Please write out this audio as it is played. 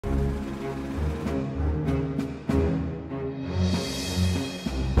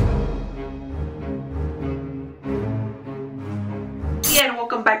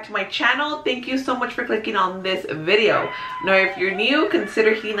welcome back to my channel. Thank you so much for clicking on this video. Now if you're new,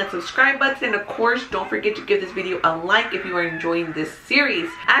 consider hitting that subscribe button, and of course don't forget to give this video a like if you are enjoying this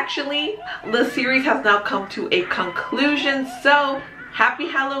series. Actually, the series has now come to a conclusion, so happy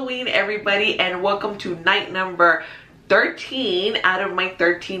Halloween everybody, and welcome to night number 13 out of my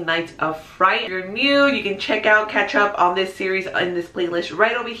 13 nights of fright. If you're new, you can catch up on this series in this playlist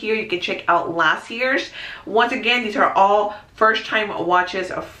right over here. You can check out last year's. Once again, these are all first time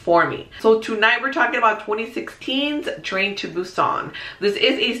watches for me. So tonight we're talking about 2016's Train to Busan. This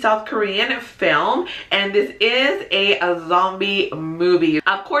is a South Korean film, and this is a zombie movie.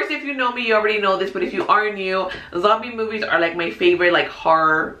 Of course, if you know me, you already know this, but if you are new, zombie movies are like my favorite, like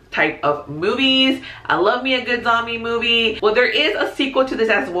horror type of movies. I love me a good zombie movie. Well, there is a sequel to this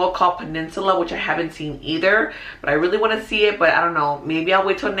as well called Peninsula, which I haven't seen either, but I really want to see it. But I don't know, maybe I'll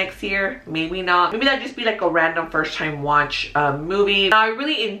wait till next year, maybe not. Maybe that'll just be like a random first time watch movie. Now, I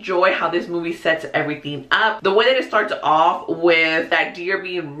really enjoy how this movie sets everything up. The way that it starts off with that deer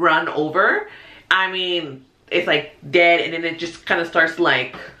being run over, I mean, it's like dead, and then it just kind of starts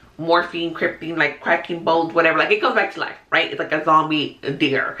like morphine, crypting, like cracking bones, whatever. Like it comes back to life, right? It's like a zombie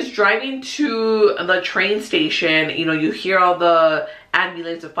deer. It's driving to the train station. You know, you hear all the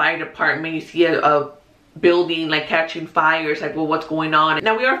ambulance, the fire department. You see a building like catching fire. It's like, well, what's going on?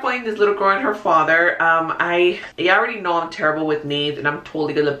 Now we are finding this little girl and her father. I already know I'm terrible with names, and I'm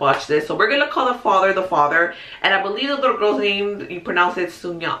totally gonna botch this, so we're gonna call the father, and I believe the little girl's name, you pronounce it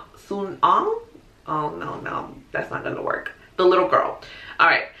Sun-ong? Oh no, that's not gonna work. The little girl. All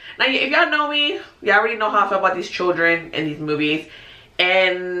right, now if y'all know me, y'all already know how I feel about these children in these movies,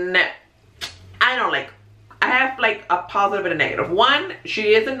 and I don't like, I have like a positive and a negative. One,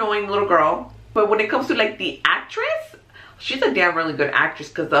 she is an annoying little girl. But when it comes to like the actress, she's a damn really good actress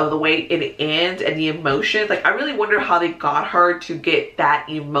because of the way it ends and the emotions. Like I really wonder how they got her to get that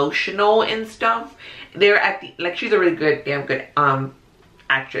emotional and stuff. They're at the, like, she's a really good, damn good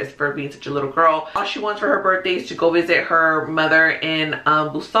actress for being such a little girl. All she wants for her birthday is to go visit her mother in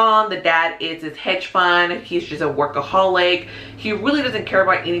Busan. The dad is his hedge fund. He's just a workaholic. He really doesn't care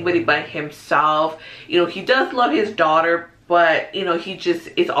about anybody but himself. You know, he does love his daughter, but you know, he just,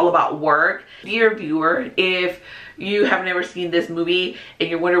 it's all about work. Dear viewer, if you have never seen this movie and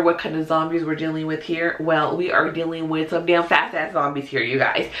you're wondering what kind of zombies we're dealing with here, well, we are dealing with some damn fast ass zombies here, you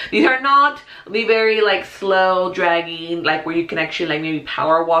guys. These are not the very like slow dragging, like where you can actually like maybe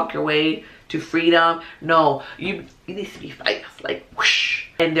power walk your way to freedom. No, you need to be fast, like whoosh.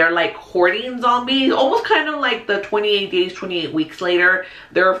 And they're like hoarding zombies, almost kind of like the 28 days, 28 weeks later.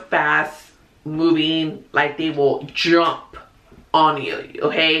 They're fast moving, like they will jump on you,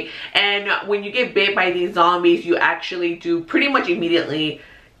 okay? And when you get bit by these zombies, you actually do pretty much immediately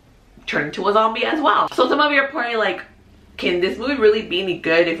turn into a zombie as well. So some of you are probably like, can this movie really be any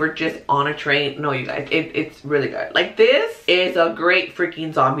good if we're just on a train? No, you guys, it's really good. Like, this is a great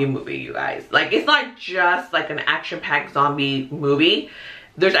freaking zombie movie, you guys. Like, it's not just like an action-packed zombie movie.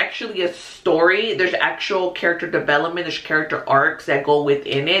 There's actually a story, there's actual character development, there's character arcs that go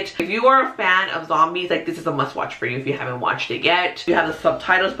within it. If you are a fan of zombies, like, this is a must watch for you if you haven't watched it yet. You have the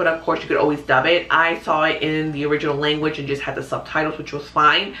subtitles, but of course you could always dub it. I saw it in the original language and just had the subtitles, which was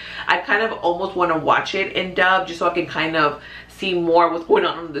fine. I kind of almost want to watch it in dub just so I can kind of see more what's going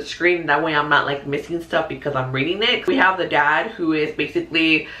on the screen. That way I'm not like missing stuff because I'm reading it. We have the dad, who is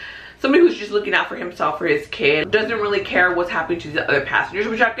basically somebody who's just looking out for himself, for his kid, doesn't really care what's happening to the other passengers,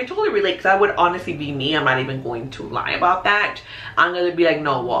 which I can totally relate, because that would honestly be me. I'm not even going to lie about that. I'm gonna be like,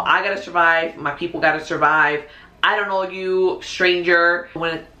 no, well, I gotta survive, my people gotta survive. I don't know you, stranger.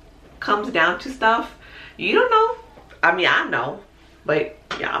 When it comes down to stuff, you don't know. I mean, I know, but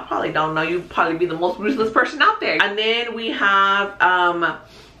yeah, I probably don't know. You'd probably be the most ruthless person out there. And then we have I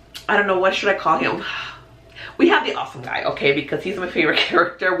don't know, what should I call him? We have the awesome guy, okay, because he's my favorite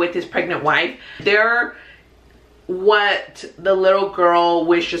character with his pregnant wife. They're what the little girl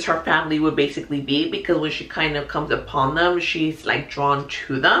wishes her family would basically be, because when she kind of comes upon them, she's like drawn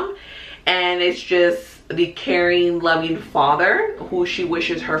to them. And it's just the caring, loving father who she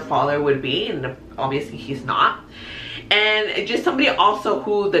wishes her father would be, and obviously he's not. And just somebody also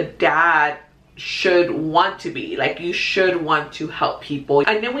who the dad should want to be, like, you should want to help people.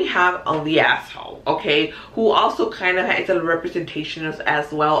 And then we have the asshole, okay, who also kind of is a representation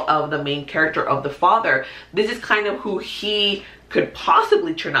as well of the main character of the father. This is kind of who he could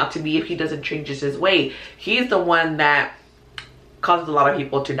possibly turn out to be if he doesn't change his way. He's the one that causes a lot of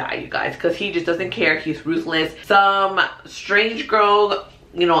people to die, you guys, because he just doesn't care. He's ruthless. Some strange girl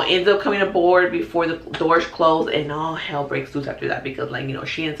you know, ends up coming aboard before the doors close, and all hell breaks loose after that, because like, you know,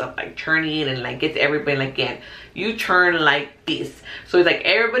 she ends up like turning and like gets everybody, like, again, you turn like this. So it's like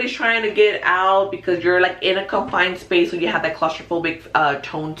everybody's trying to get out because you're like in a confined space, so you have that claustrophobic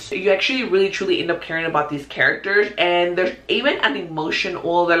tones. So you actually really truly end up caring about these characters, and there's even an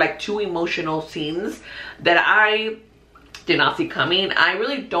emotional, they're like 2 emotional scenes that I did not see coming. I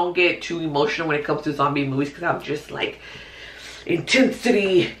really don't get too emotional when it comes to zombie movies, because I'm just like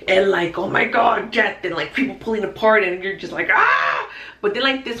intensity and like, oh my god, death, and like people pulling apart, and you're just like, ah. But then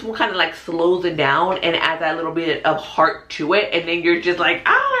like this one kind of like slows it down and adds that little bit of heart to it, and then you're just like,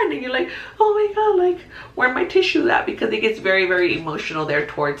 ah, and then you're like, oh my god, like where my tissues at? Because it gets very, very emotional there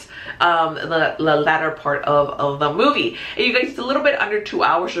towards the latter part of the movie. And you guys, it's a little bit under 2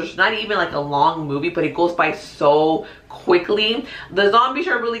 hours, so it's not even like a long movie, but it goes by so quickly. The zombies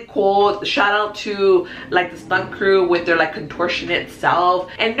are really cool. Shout out to like the stunt crew with their like contortionate self.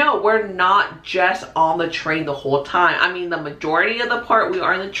 And no, we're not just on the train the whole time. I mean, the majority of the part we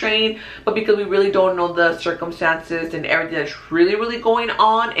are in the train, but because we really don't know the circumstances and everything that's really going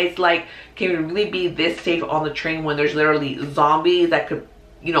on, it's like, can we really be this safe on the train when there's literally zombies that could,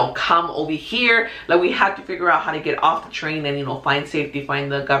 you know, come over here? Like, we have to figure out how to get off the train and, you know, find safety, find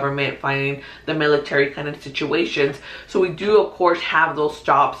the government, find the military kind of situations. So we do of course have those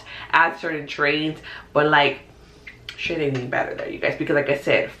stops at certain trains, but like shit ain't any better there, you guys, because like I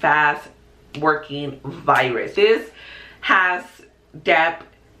said, fast working virus. This has depth,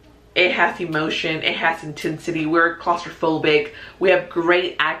 it has emotion, it has intensity. We're claustrophobic, we have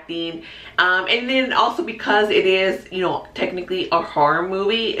great acting, and then also because it is, you know, technically a horror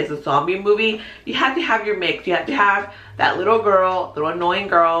movie, it's a zombie movie, you have to have your mix. You have to have that little girl, little annoying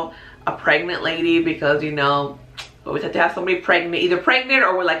girl, a pregnant lady, because, you know, we always have to have somebody pregnant, either pregnant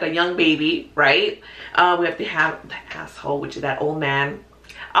or with like a young baby, right? We have to have that asshole, which is that old man.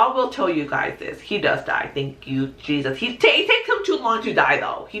 I will tell you guys this, he does die, thank you Jesus. It takes him too long to die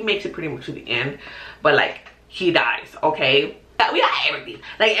though. He makes it pretty much to the end, but like, he dies, okay? We got everything,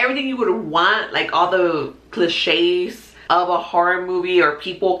 like everything you would want, like all the cliches of a horror movie or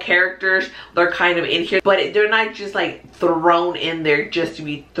people, characters, they're kind of in here, but they're not just like thrown in there just to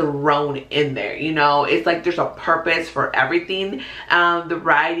be thrown in there, you know? It's like there's a purpose for everything. The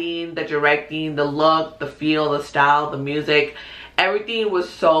writing, the directing, the look, the feel, the style, the music, everything was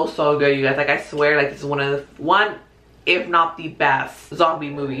so good, you guys. Like, I swear, like, this is one if not the best zombie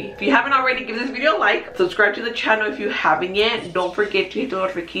movie. If you haven't already, give this video a like, subscribe to the channel if you haven't yet, don't forget to hit the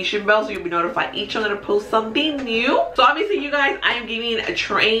notification bell so you'll be notified each time that I post something new. So obviously, you guys, I am giving a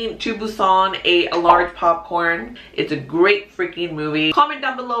Train to Busan a large popcorn. It's a great freaking movie. Comment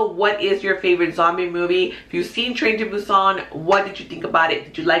down below, what is your favorite zombie movie? If you've seen Train to Busan, what did you think about it?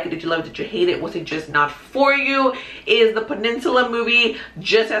 Did you like it? Did you love it? Did you hate it? Was it just not for you? Is the Peninsula movie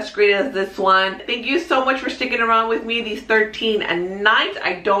just as great as this one? Thank you so much for sticking around with me these 13 nights.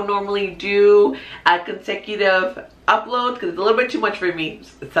 I don't normally do consecutive uploads because it's a little bit too much for me.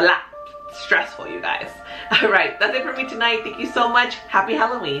 It's a lot stressful, you guys. All right, that's it for me tonight. Thank you so much. Happy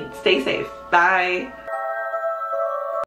Halloween. Stay safe. Bye.